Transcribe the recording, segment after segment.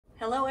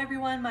Hello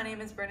everyone, my name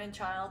is Brennan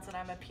Childs and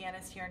I'm a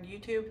pianist here on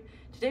YouTube.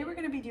 Today we're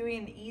going to be doing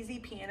an easy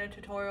piano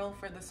tutorial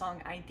for the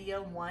song Idea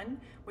 1,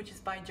 which is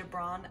by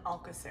Gibran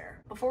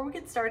Alcocer. Before we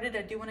get started,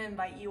 I do want to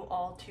invite you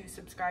all to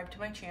subscribe to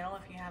my channel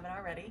if you haven't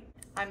already.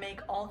 I make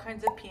all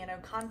kinds of piano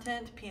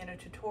content, piano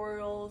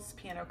tutorials,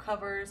 piano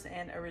covers,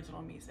 and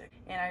original music.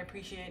 And I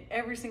appreciate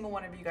every single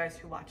one of you guys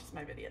who watches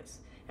my videos.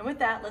 And with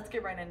that, let's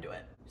get right into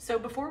it. So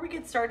before we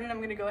get started, I'm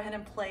going to go ahead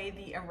and play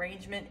the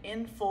arrangement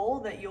in full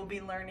that you'll be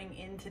learning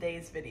in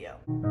today's video.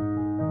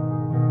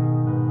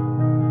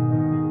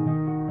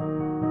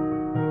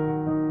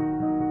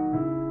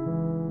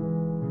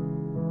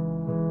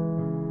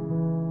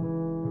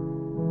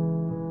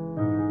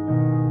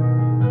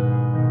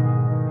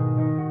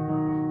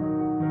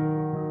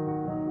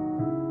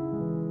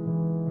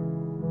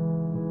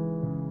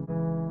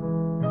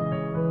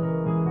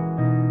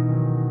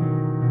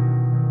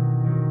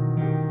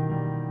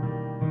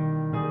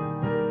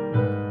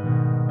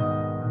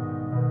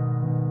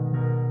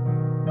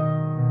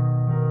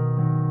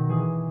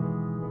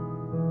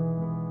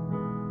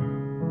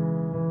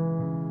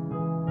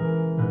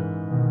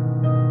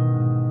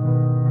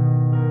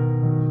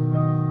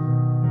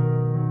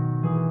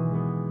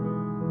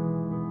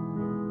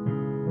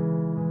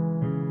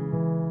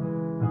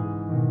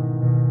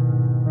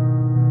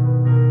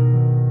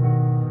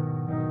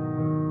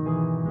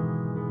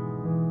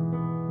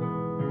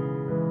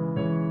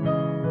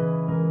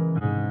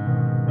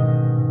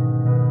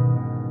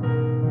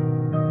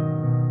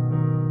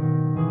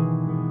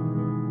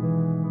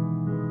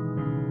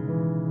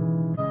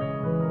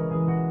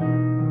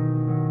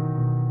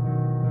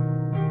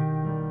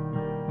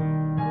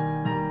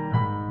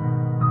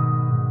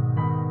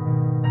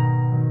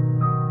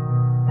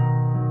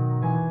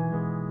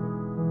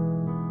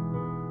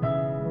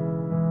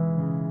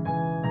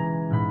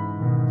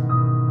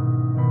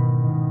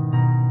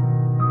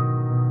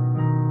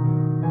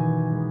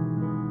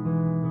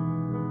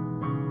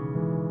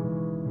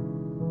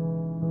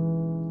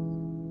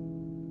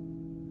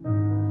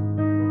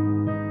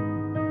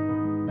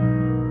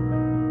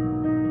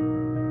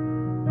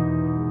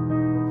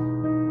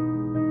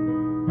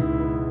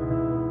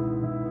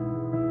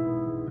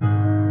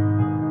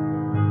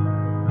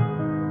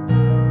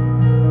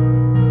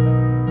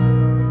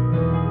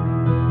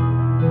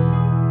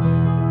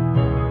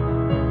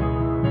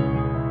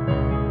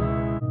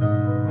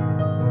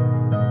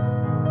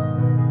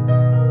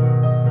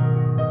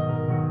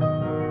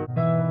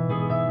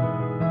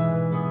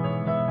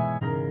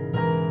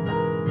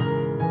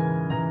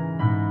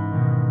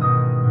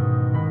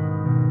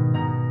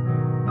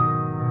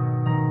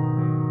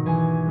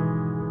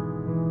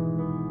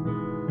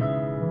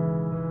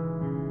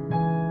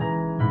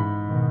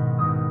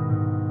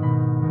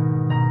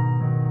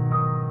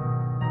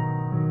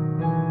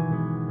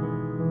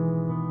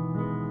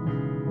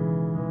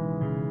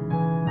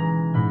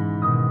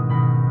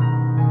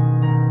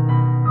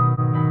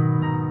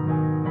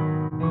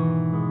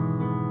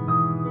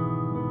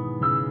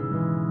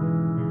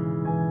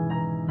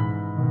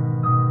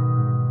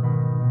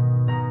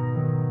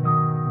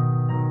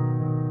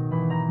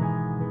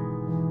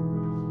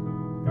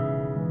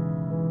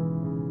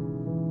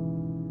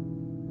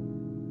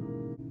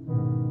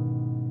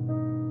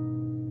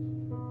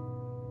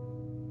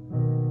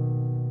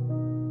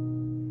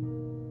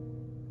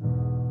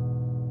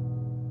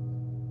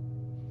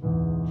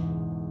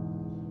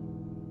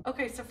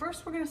 Okay, so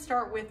first we're going to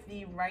start with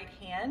the right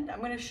hand. I'm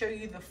going to show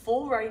you the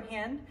full right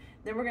hand,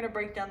 then we're going to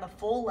break down the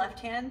full left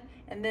hand,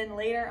 and then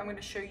later I'm going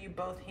to show you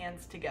both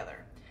hands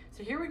together.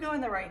 So here we go in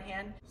the right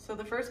hand. So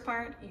the first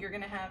part, you're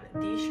going to have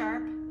D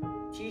sharp,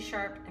 G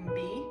sharp, and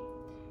B.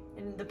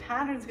 And the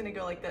pattern is going to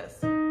go like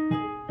this.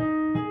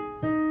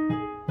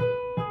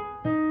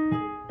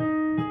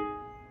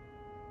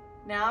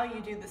 Now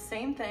you do the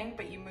same thing,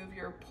 but you move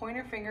your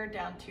pointer finger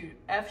down to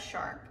F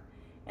sharp,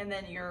 and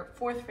then your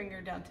fourth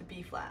finger down to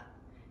B flat.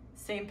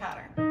 Same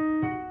pattern.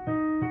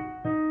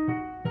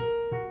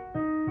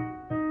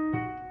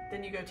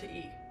 Then you go to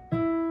E.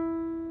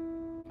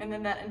 And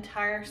then that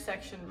entire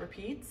section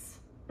repeats.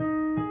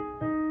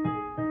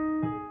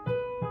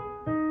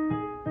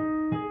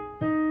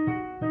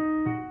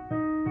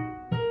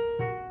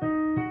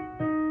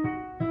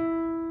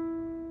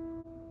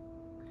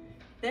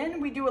 Then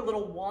we do a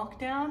little walk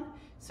down.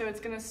 So it's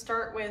going to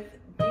start with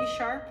D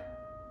sharp,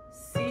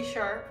 C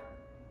sharp,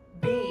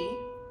 B,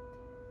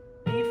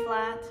 B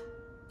flat,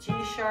 G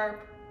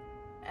sharp,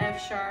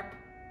 F sharp,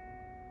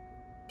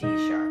 D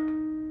sharp.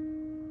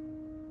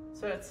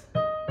 So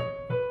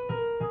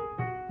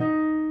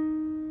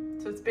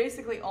it's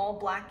basically all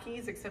black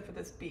keys except for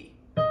this B.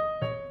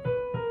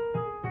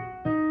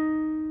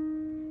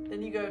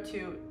 Then you go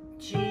to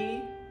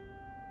G,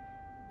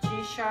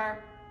 G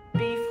sharp,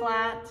 B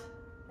flat,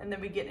 and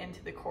then we get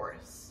into the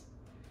chorus.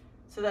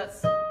 So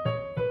that's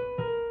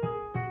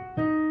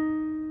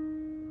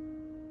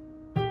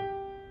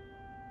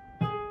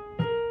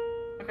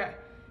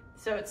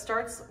so it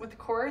starts with the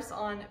chorus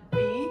on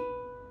B,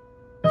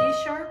 D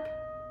sharp,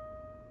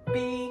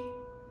 B,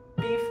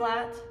 B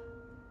flat,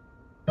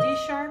 D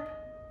sharp,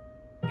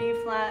 B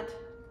flat,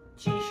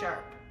 G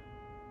sharp.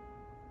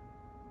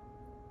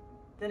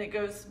 Then it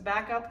goes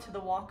back up to the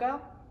walk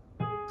up.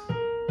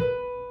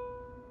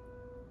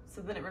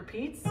 So then it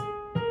repeats.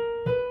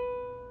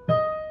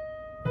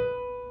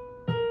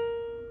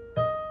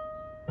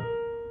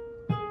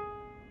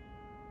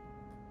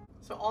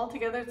 So all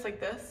together it's like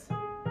this.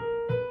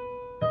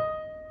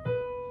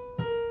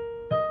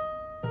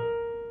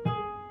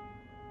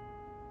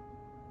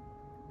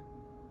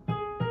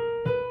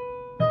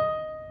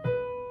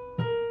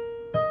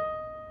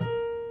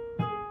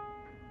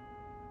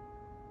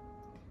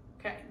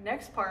 Okay,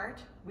 next part,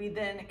 we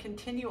then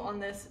continue on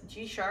this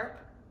G sharp,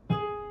 D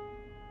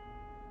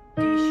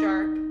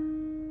sharp,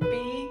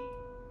 B,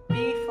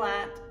 B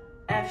flat,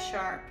 F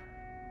sharp,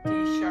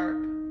 D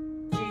sharp,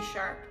 G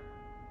sharp.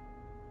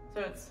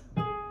 So it's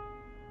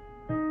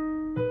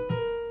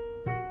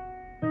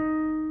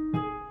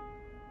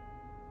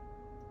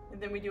and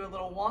then we do a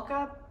little walk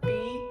up, B,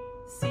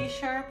 C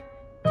sharp,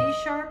 D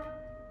sharp,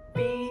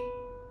 B,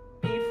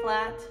 B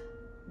flat.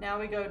 Now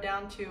we go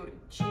down to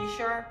G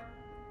sharp,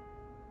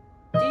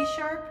 D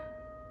sharp,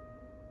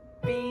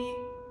 B,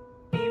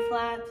 B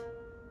flat,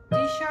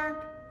 D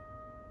sharp,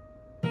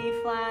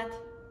 B flat,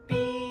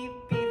 B,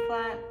 B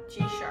flat, G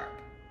sharp.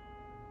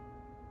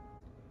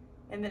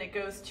 And then it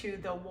goes to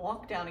the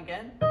walk down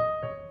again.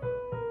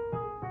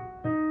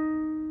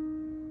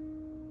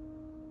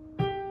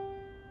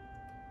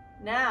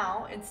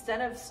 Now, instead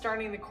of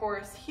starting the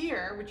chorus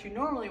here, which you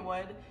normally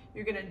would,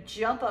 you're gonna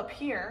jump up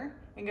here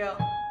and go.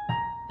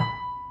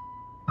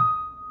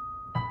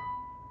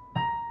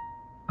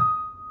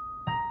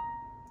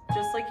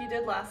 Just like you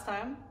did last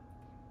time,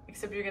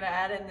 except you're gonna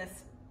add in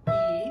this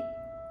E.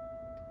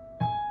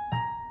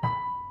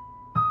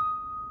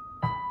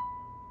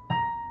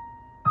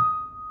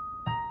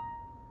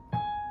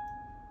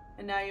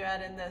 And now you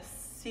add in this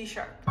C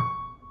sharp.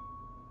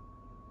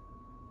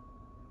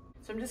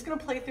 So I'm just gonna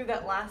play through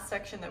that last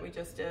section that we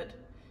just did.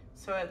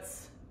 So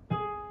it's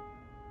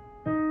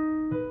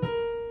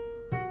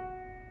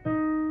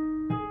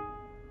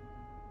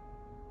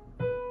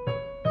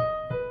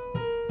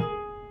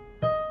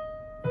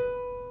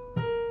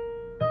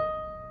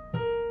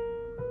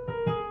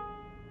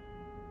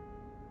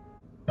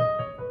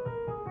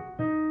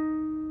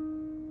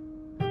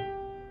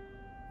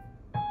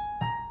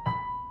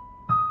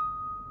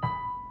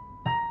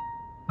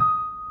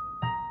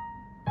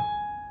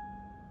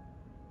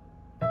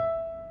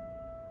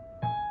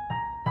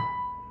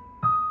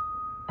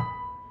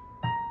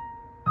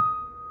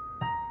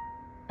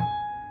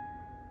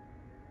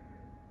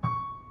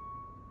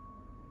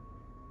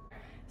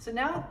so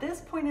now at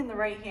this point in the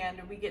right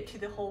hand, we get to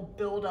the whole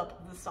build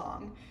up of the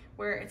song,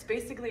 where it's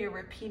basically a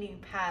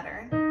repeating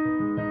pattern.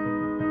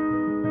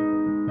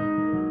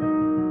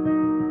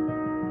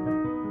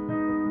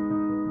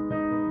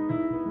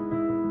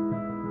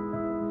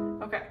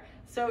 Okay,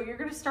 so you're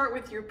gonna start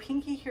with your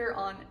pinky here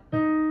on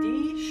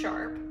D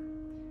sharp,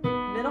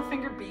 middle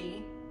finger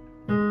B,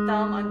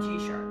 thumb on G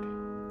sharp.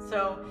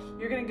 So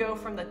you're gonna go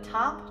from the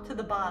top to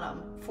the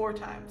bottom 4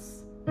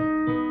 times.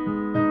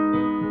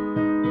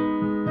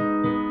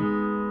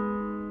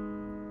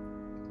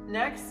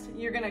 Next,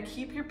 you're gonna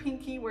keep your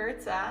pinky where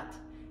it's at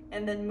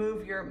and then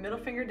move your middle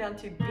finger down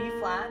to B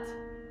flat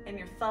and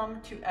your thumb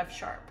to F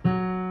sharp.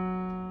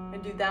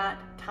 And do that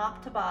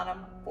top to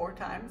bottom 4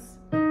 times.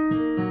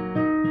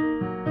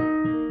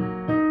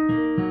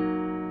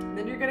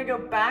 Then you're gonna go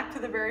back to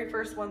the very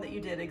first one that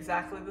you did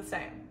exactly the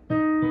same.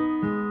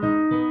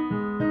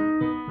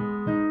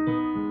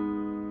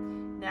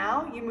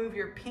 Now you move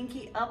your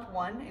pinky up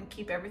 1 and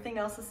keep everything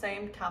else the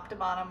same, top to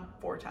bottom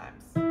 4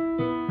 times.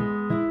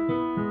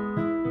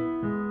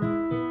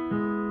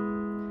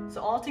 So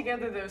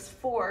altogether there's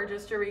 4,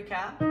 just to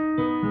recap.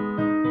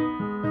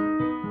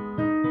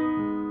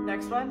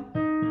 Next one.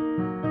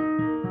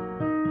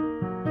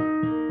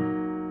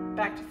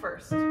 Back to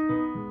first.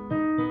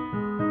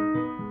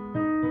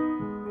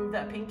 Move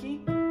that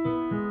pinky.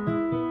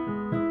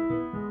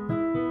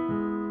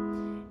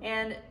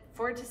 And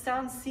for it to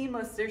sound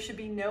seamless, there should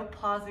be no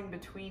pausing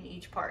between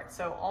each part.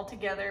 So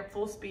altogether,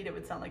 full speed, it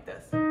would sound like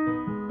this.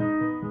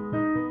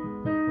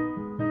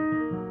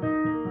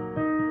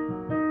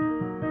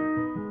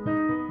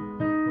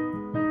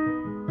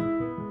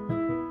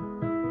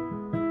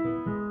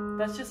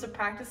 That's just a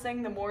practice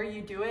thing. The more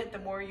you do it, the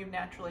more you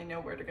naturally know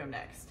where to go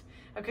next.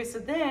 Okay, so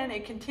then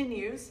it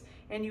continues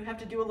and you have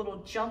to do a little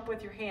jump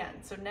with your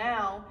hand. So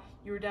now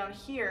you were down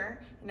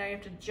here, and now you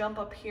have to jump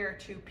up here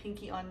to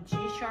pinky on G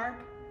sharp,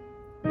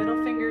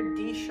 middle finger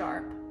D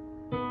sharp,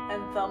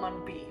 and thumb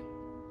on B.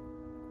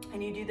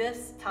 And you do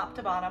this top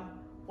to bottom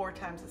 4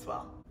 times as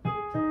well.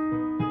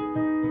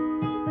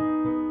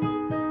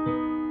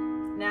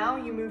 Now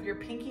you move your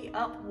pinky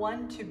up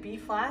 1 to B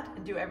flat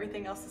and do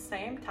everything else the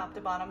same, top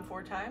to bottom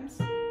 4 times.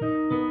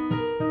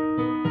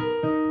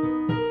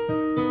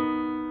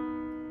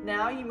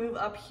 Now you move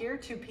up here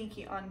to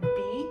pinky on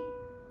B,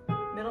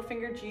 middle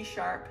finger G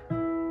sharp,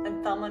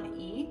 and thumb on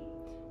E.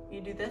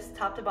 You do this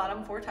top to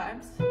bottom 4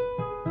 times.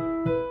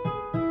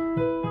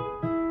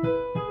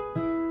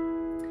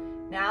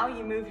 Now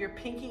you move your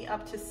pinky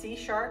up to C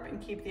sharp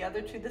and keep the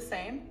other two the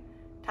same,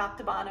 top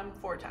to bottom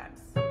 4 times.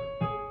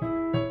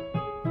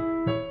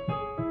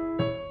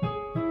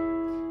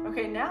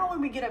 Okay, now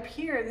when we get up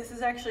here, this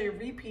is actually a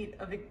repeat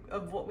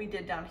of what we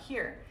did down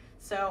here.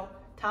 So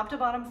top to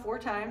bottom 4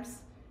 times,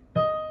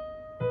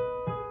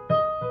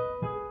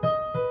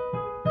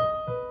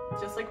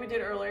 just like we did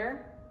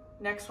earlier.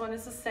 Next one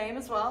is the same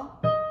as well.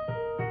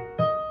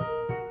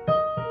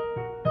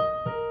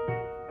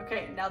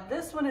 Okay, now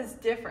this one is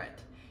different.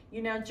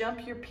 You now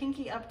jump your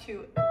pinky up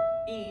to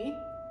E,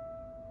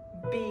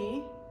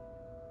 B,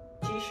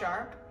 G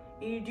sharp,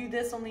 and you do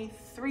this only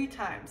 3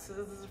 times. So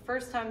this is the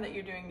first time that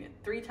you're doing it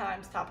 3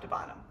 times top to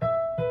bottom.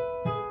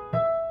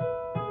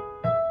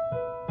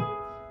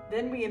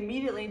 Then we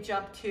immediately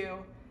jump to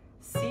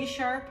C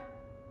sharp,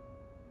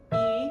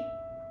 E,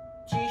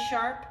 G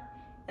sharp,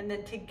 and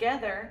then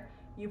together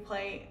you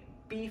play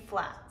B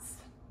flats.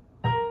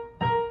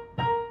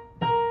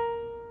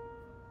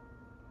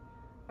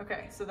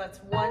 Okay, so that's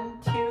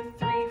 1, 2,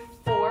 3,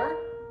 4,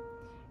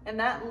 and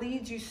that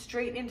leads you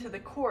straight into the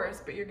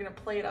chorus, but you're gonna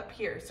play it up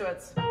here. So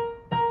that's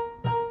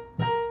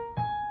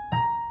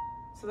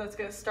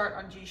gonna start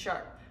on G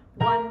sharp.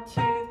 1,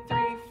 2,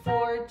 3,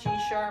 4, G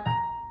sharp.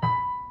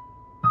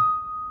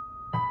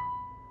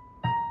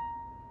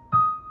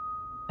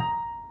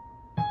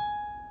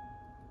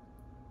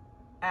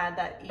 Add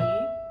that E.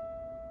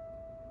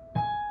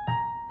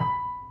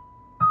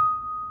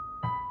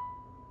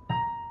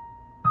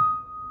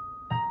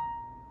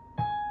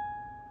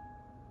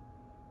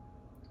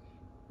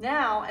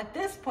 Now, at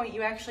this point,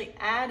 you actually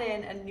add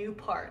in a new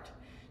part.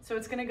 So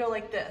it's gonna go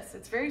like this.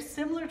 It's very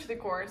similar to the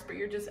chorus, but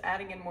you're just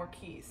adding in more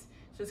keys.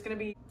 So it's gonna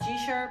be G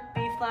sharp,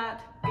 B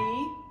flat, B,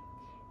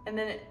 and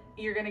then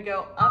you're gonna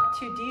go up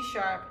to D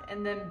sharp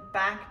and then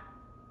back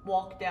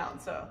walk down.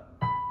 So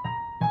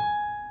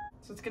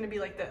it's gonna be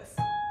like this.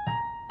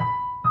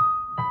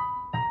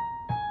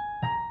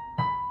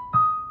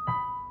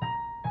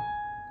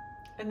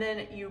 And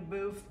then you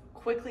move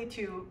quickly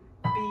to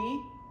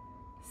B,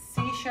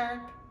 C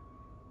sharp,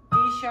 D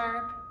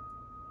sharp,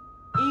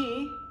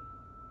 E,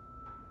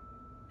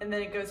 and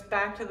then it goes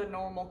back to the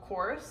normal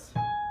chorus.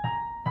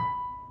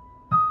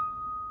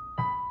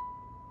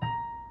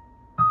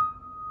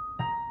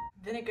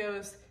 Then it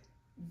goes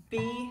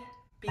B,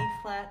 B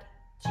flat,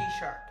 G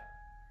sharp.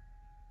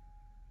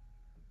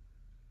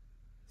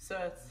 So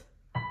it's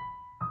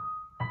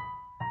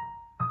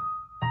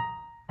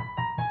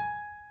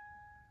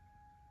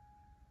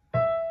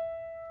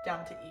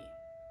down to E.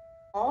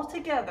 All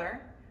together,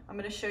 I'm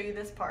going to show you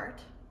this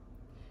part.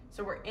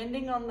 So we're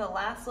ending on the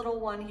last little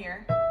one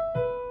here.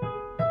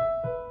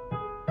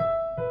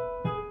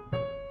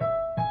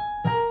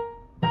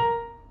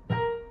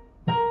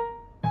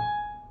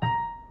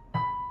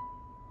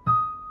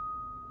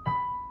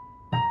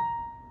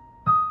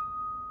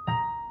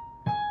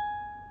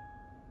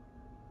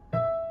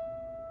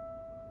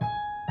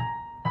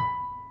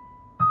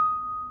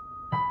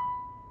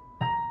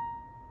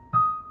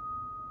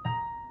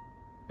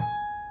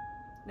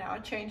 Now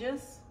it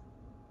changes.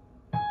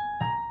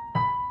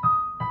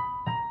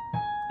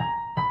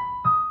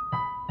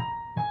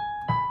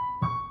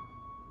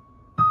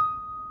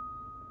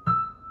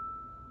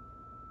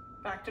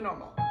 Back to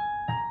normal.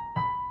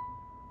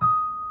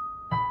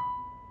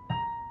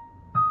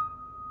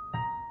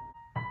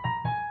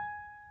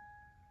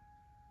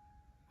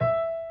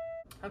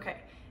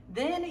 Okay,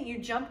 then you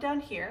jump down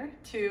here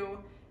to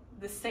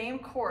the same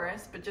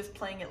chorus, but just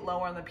playing it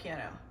lower on the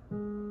piano.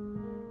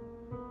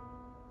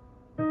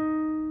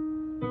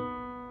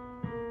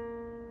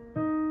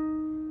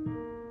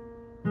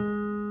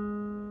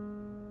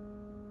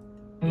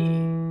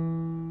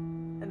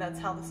 That's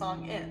how the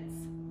song ends.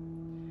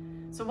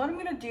 So what I'm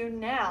going to do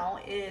now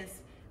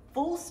is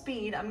full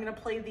speed. I'm going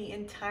to play the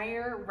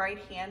entire right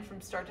hand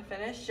from start to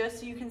finish,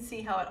 just so you can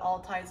see how it all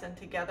ties in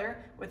together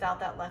without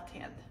that left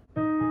hand.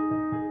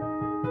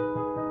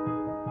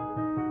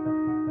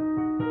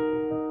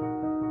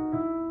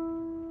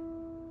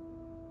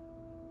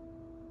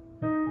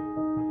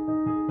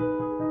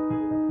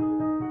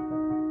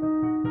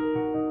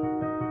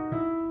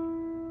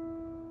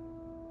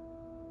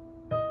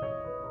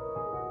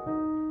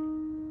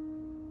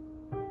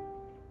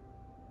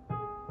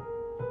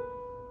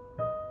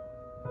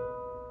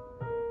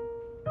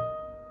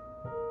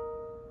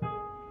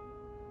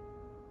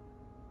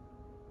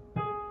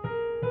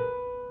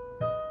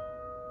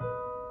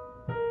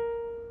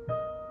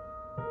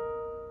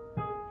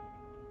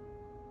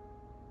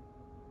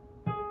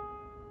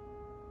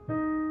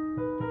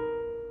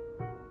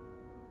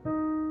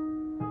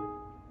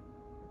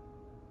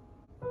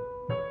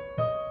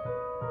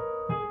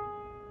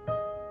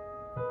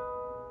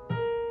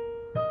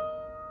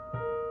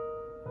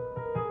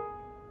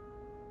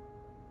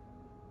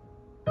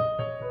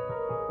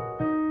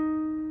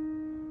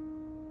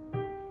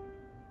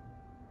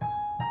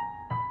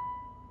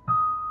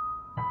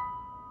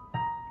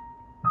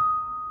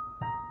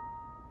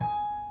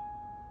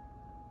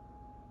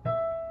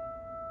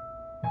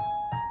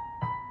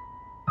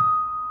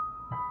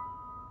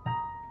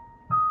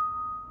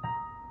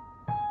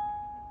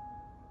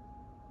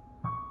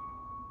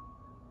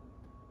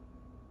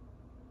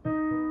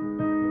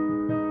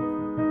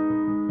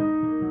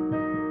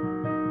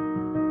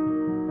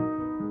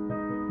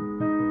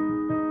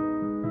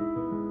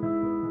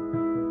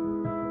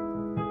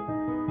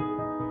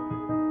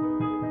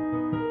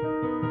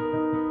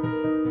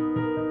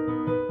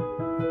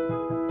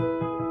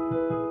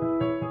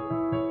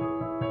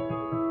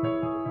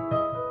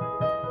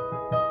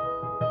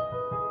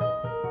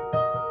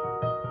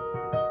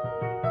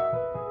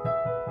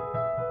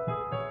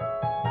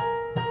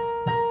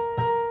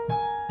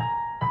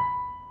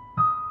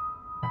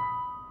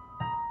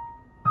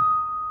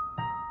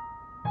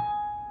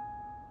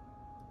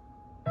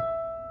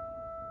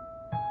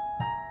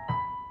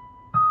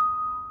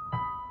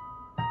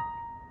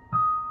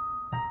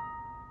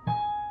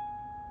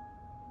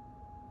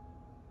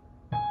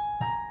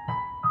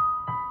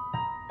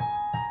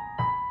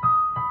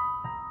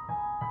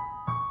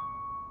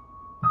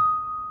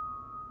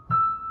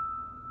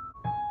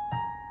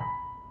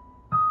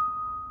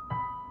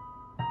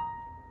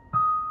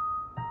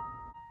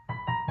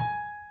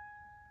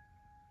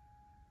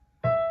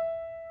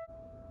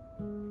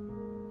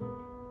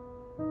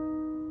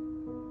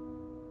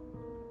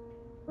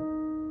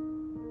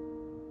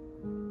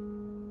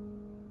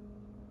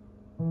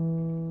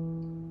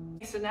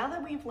 So now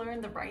that we've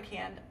learned the right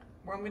hand,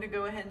 I'm going to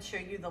go ahead and show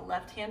you the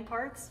left hand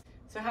parts.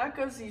 So how it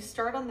goes is you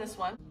start on this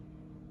one,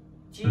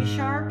 G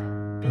sharp,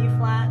 B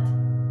flat,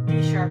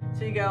 D sharp.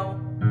 So you go,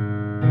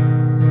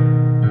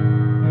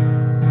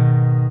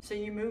 so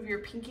you move your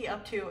pinky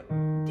up to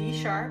D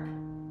sharp,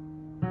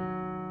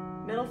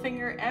 middle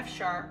finger F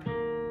sharp,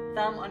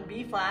 thumb on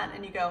B flat,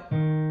 and you go.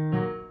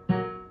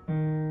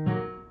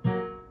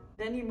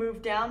 Then you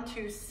move down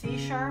to C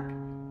sharp,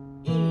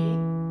 E,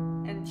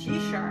 and G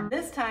sharp.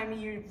 This time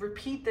you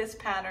repeat this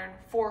pattern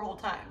 4 whole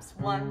times.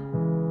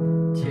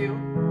 1,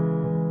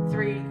 2,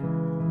 3,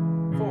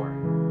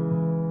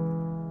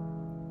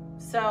 4.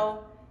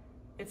 So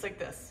it's like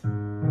this.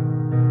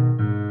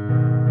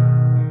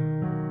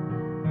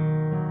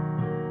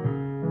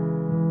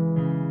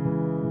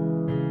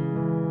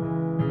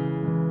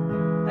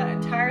 That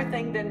entire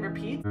thing then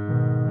repeats.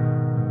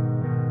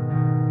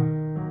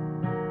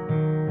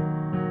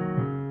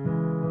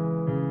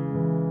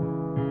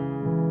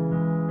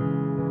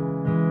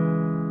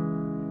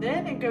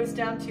 Then it goes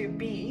down to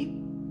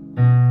B,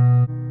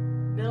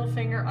 middle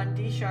finger on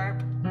D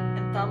sharp,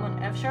 and thumb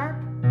on F sharp.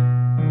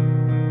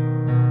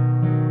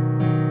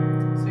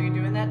 So you're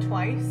doing that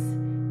twice.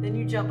 Then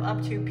you jump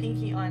up to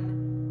pinky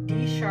on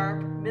D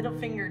sharp, middle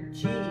finger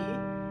G,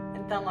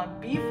 and thumb on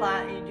B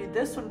flat, and you do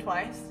this one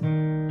twice.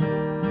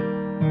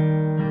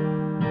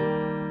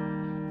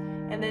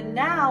 And then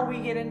now we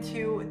get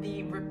into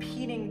the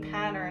repeating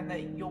pattern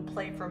that you'll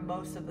play for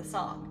most of the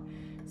song.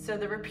 So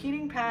the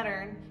repeating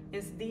pattern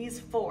is these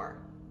 4.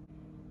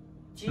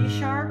 G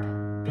sharp,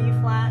 B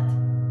flat,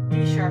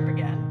 D sharp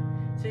again.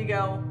 So you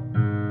go.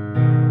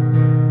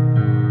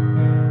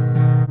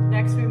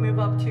 Next we move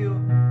up to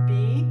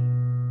B,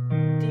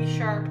 D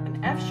sharp,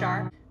 and F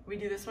sharp. We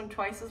do this one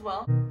twice as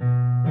well.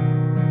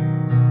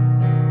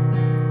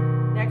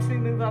 Next we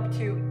move up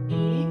to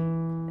E,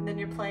 and then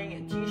you're playing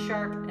at G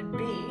sharp and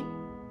B.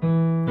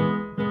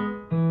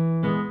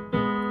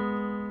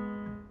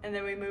 And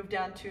then we move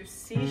down to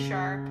C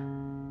sharp,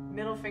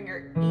 middle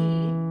finger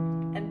E,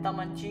 and thumb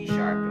on G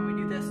sharp, and we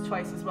do this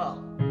twice as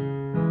well.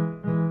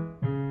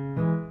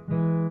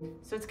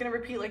 So it's going to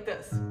repeat like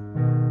this.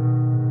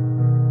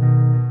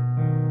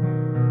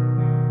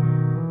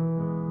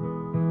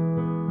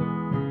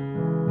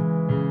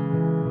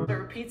 So it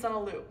repeats on a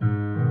loop.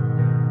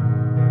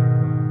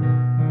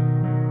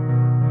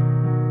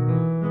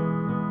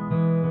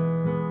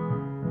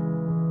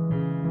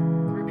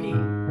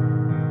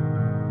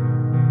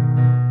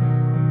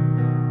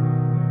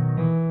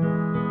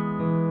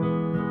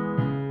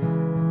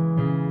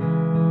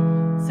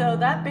 So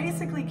that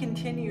basically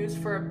continues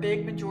for a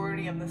big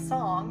majority of the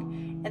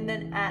song, and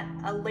then at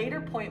a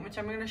later point, which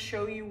I'm going to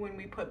show you when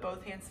we put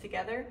both hands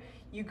together,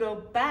 you go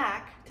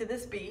back to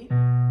this B,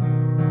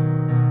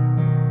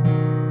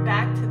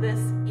 back to this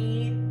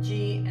E,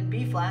 G, and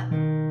B flat,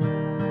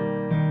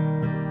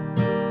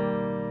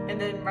 and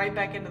then right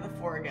back into the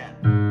 4 again.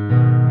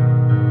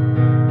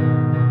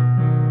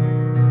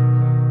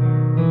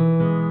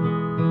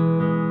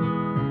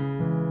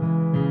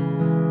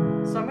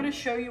 So I'm going to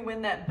show you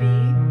when that B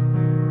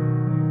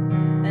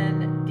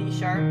and D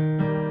sharp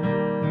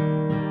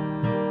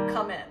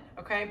come in,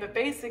 okay? But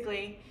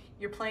basically,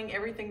 you're playing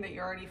everything that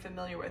you're already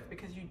familiar with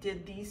because you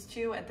did these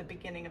 2 at the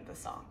beginning of the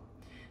song.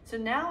 So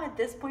now at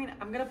this point,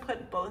 I'm gonna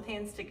put both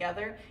hands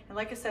together. And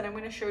like I said, I'm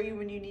gonna show you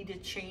when you need to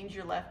change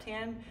your left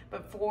hand,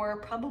 but for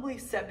probably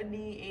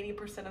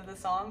 70–80% of the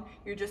song,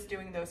 you're just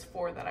doing those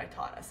 4 that I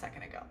taught a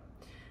second ago.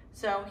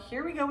 So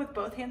here we go with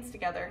both hands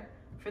together.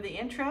 For the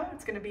intro,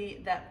 it's gonna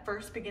be that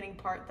first beginning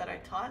part that I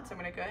taught. So I'm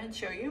gonna go ahead and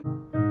show you.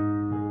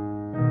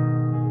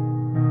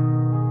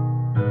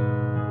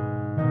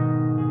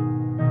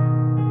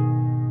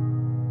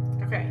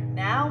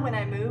 When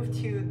I move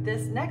to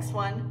this next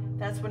one,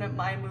 that's when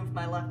I move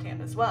my left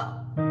hand as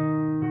well.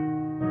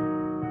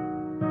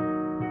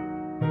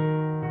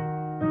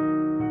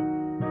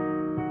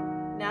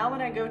 Now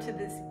when I go to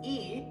this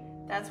E,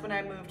 that's when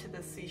I move to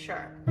this C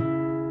sharp.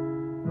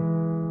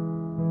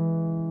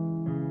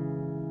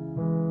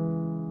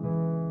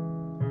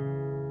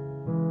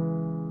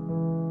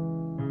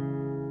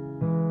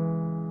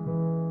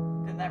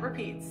 Then that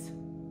repeats.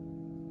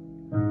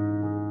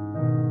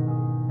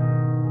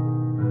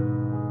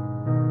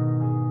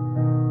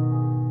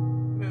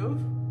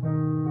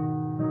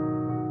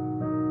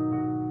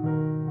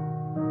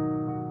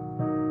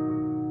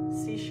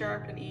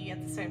 Sharp and E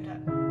at the same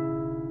time.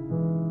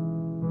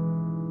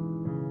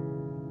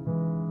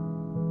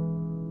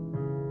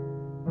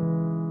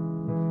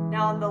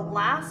 Now on the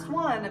last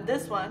one of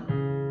this one,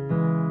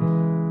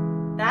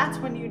 that's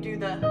when you do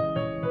the,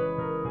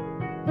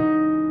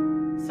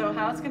 so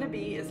how it's going to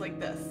be is like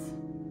this.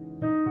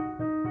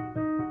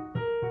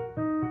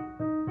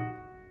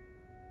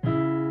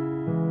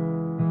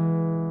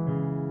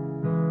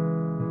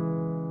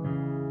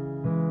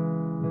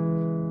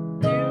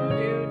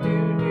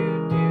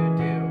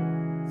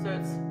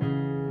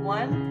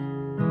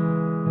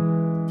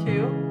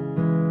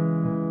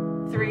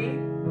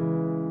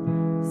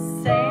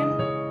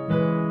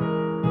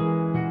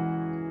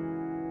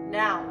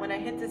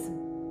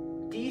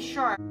 D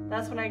sharp,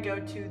 that's when I go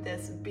to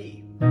this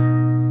B.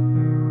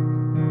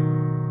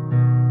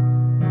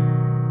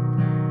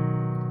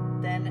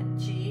 Then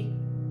G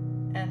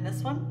and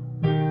this one.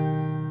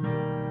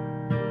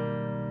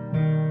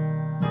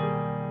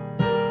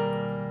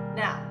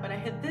 Now, when I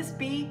hit this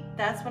B,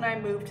 that's when I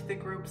move to the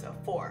groups of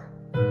 4.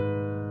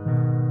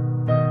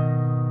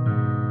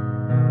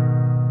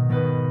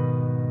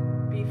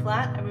 B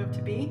flat, I move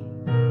to B.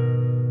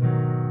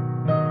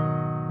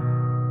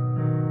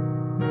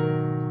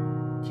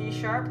 G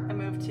sharp, I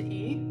move to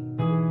E.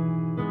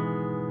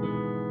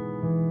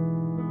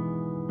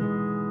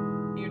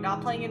 You're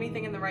not playing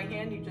anything in the right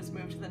hand, you just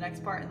move to the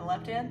next part in the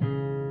left hand.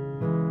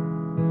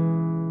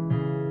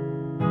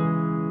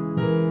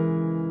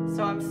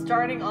 So I'm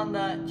starting on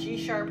the G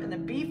sharp and the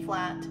B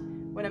flat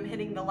when I'm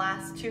hitting the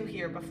last 2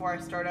 here before I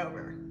start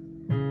over.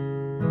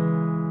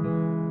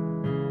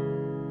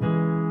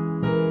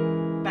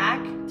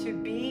 Back to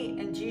B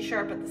and G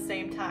sharp at the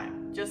same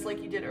time, just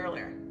like you did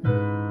earlier.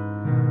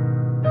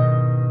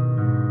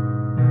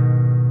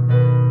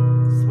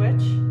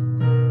 Switch.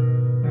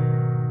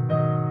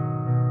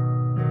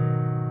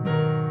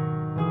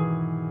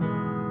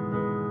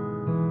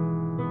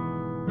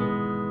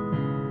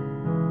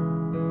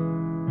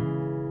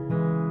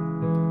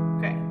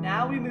 Okay,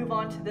 now we move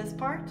on to this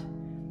part.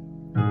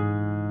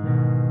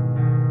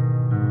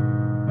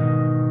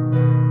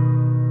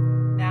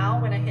 Now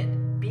when I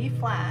hit B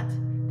flat,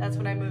 that's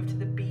when I move to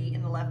the B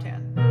in the left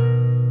hand.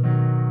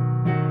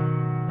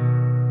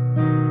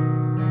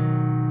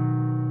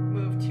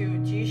 Move to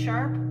G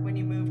sharp when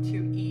you move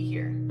to E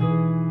here.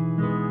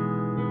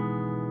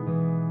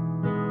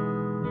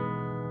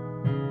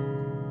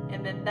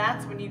 And then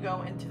that's when you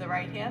go into the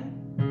right hand.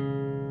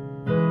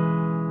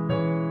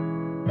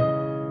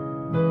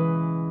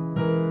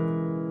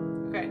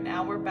 Okay,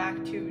 now we're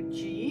back to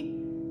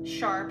G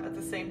sharp at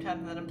the same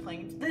time that I'm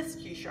playing this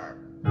G sharp.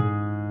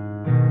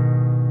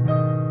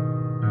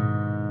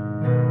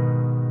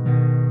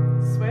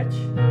 Switch.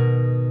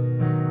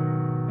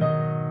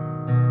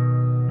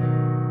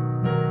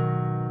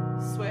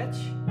 Switch.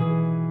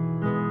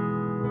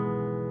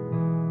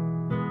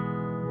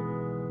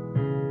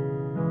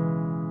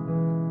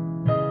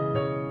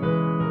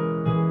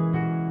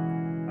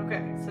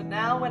 Okay, so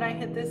now when I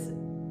hit this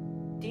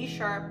D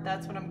sharp,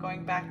 that's when I'm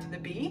going back to the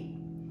B.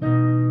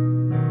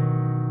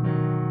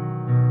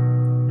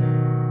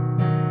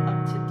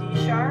 Up to D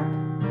sharp.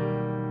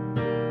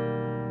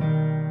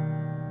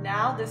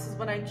 Now this is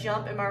when I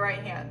jump in my right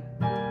hand.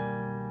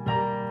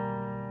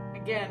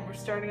 Again, we're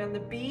starting on the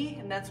B,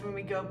 and that's when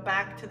we go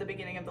back to the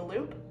beginning of the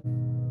loop.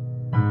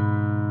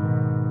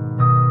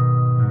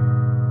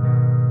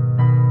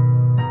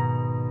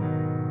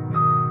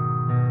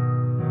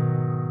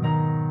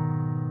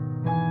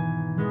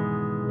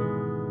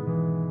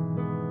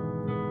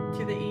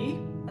 To the E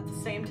at the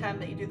same time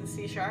that you do the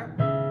C sharp.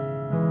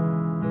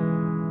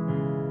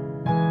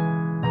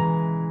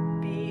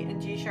 B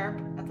and G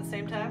sharp at the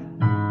same time.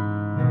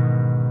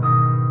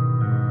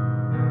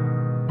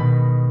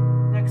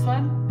 Next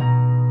one.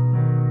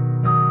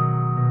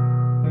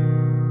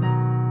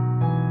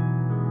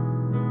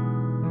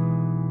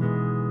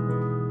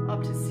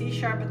 Up to C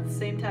sharp at the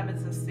same time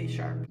as this C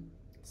sharp.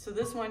 So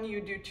this one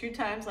you do 2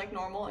 times like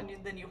normal, and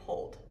then you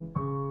hold.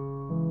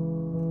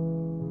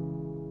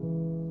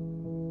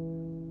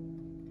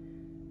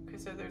 Okay,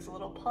 so there's a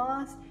little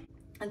pause.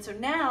 And so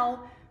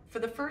now, for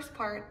the first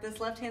part, this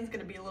left hand's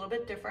gonna be a little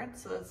bit different.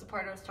 So that's the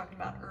part I was talking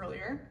about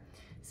earlier.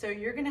 So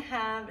you're gonna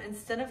have,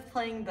 instead of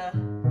playing the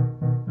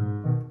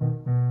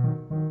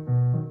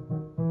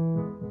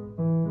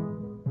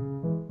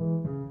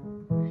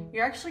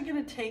you're actually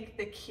going to take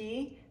the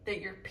key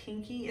that your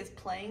pinky is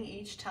playing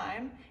each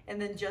time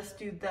and then just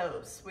do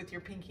those with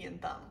your pinky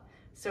and thumb.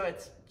 So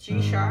it's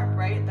G sharp,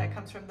 right? That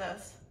comes from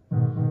this.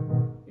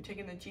 You're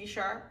taking the G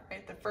sharp,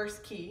 right? The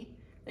first key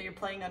that you're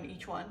playing on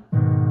each one.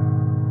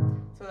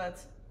 So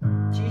that's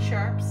G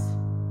sharps,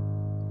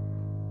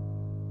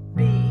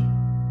 B,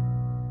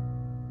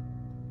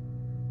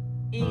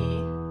 E,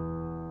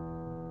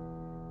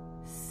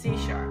 C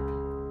sharp.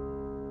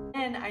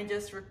 And I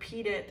just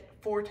repeat it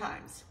 4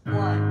 times.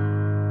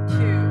 1,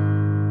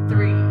 2,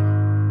 3,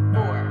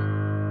 4,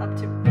 up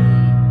to B,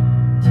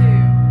 2,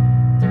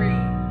 3,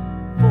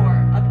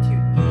 4, up to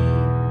E,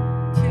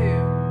 2,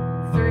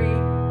 3,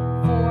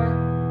 4,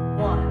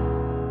 1,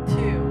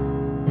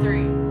 2,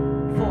 3,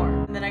 4.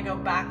 And then I go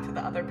back to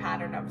the other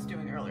pattern I was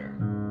doing earlier.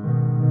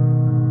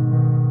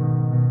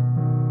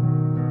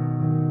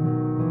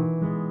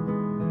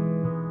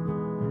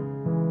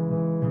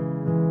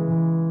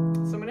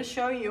 So I'm going to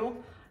show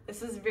you.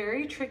 This is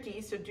very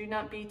tricky, so do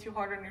not be too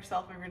hard on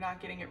yourself if you're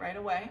not getting it right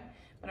away.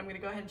 But I'm going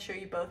to go ahead and show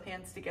you both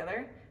hands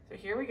together. So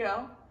here we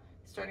go,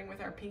 starting with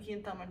our pinky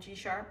and thumb on G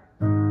sharp.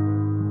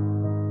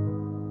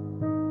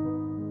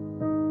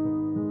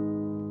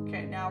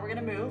 Okay, now we're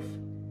going to move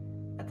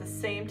at the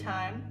same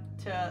time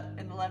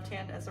in the left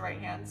hand as the right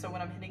hand. So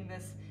when I'm hitting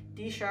this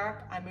D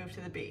sharp, I move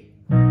to the B.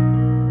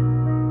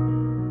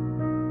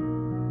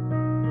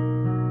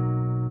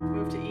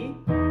 Move to E.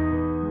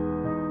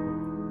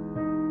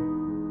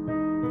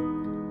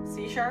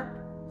 sharp,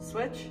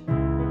 switch.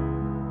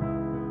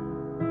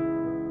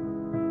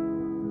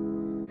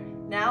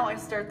 Now I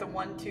start the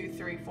 1, 2,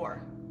 3,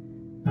 4.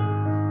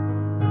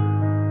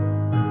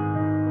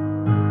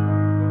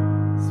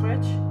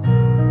 Switch.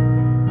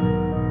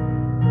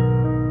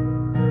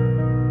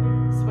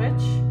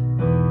 Switch.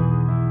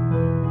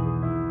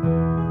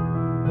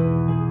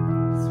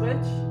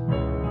 Switch.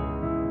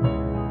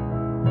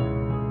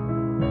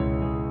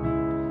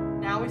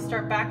 Now we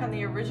start back on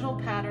the original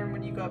pattern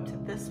when you go up to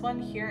this one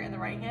here in the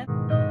right hand.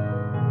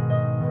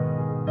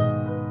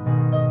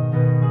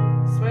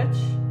 Switch.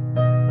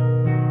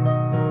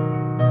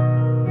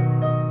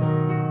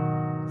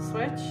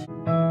 Switch.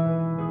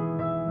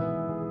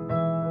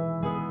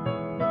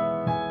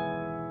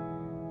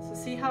 So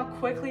see how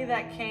quickly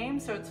that came?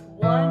 So it's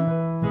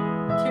 1, 2,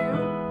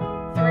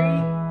 3.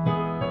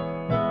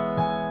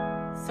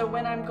 So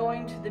when I'm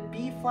going to the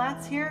B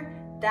flats here,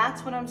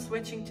 that's when I'm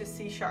switching to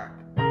C sharp.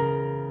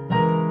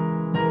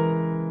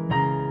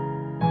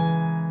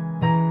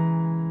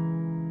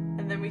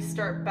 And then we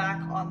start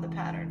back on the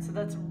pattern. So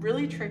that's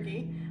really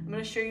tricky. I'm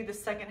going to show you the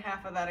second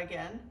half of that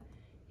again.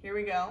 Here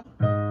we go.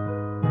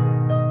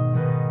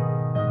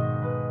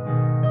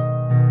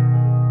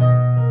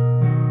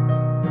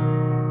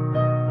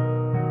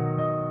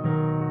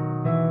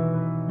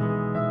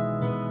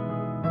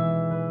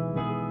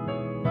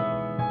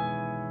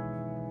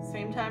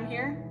 Same time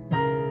here.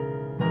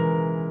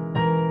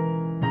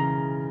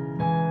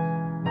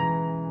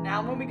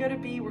 Now when we go to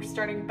B, we're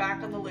starting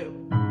back on the loop.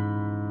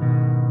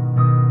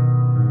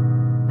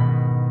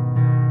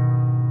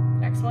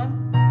 Next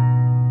one.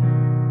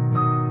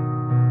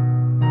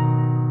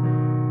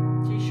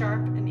 G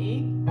sharp and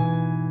E.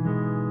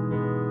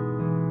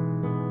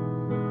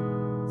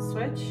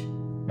 Switch.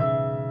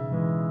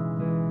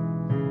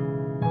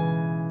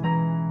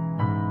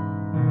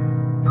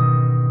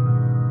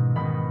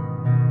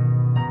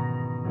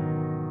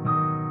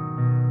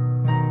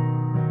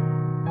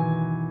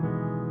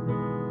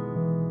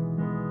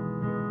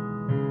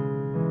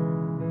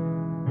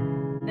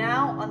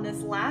 Now on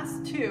this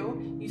last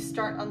two, you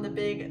start on the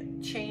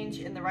big change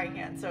in the right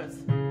hand. So it's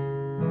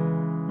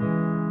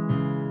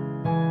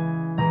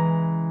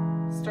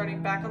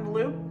starting back on the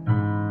loop.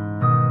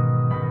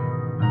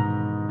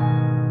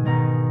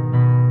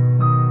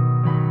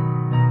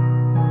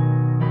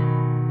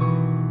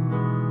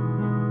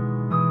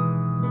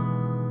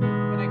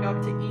 When I go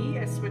up to E,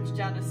 I switch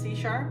down to C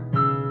sharp.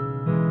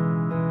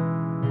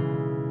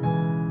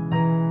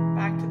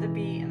 Back to the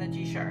B and the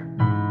G sharp.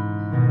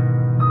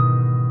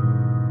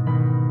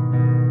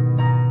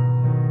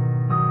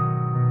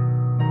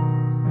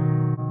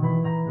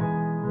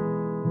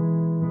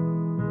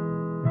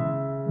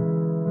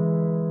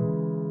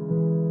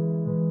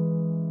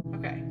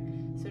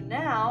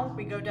 Now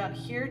we go down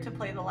here to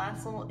play the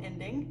last little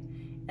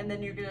ending, and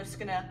then you're just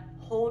gonna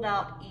hold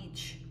out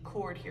each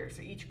chord here,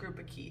 so each group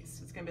of keys.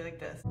 So it's gonna be like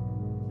this.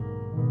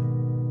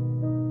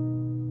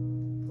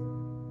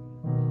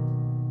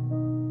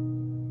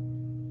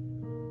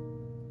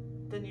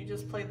 Then you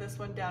just play this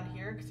one down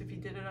here, because if you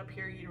did it up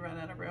here, you'd run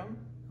out of room.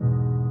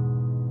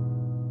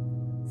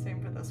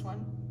 Same for this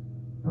one.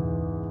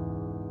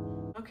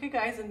 Okay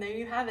guys, and there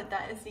you have it.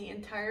 That is the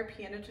entire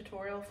piano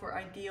tutorial for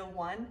Idea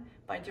 1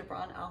 by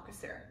Gibran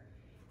Alcocer.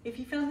 If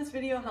you found this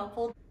video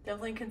helpful,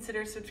 definitely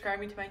consider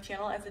subscribing to my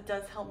channel, as it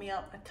does help me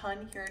out a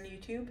ton here on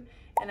YouTube,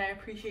 and I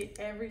appreciate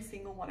every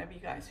single one of you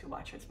guys who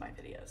watches my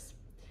videos.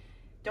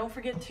 Don't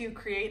forget to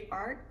create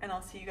art, and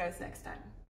I'll see you guys next time.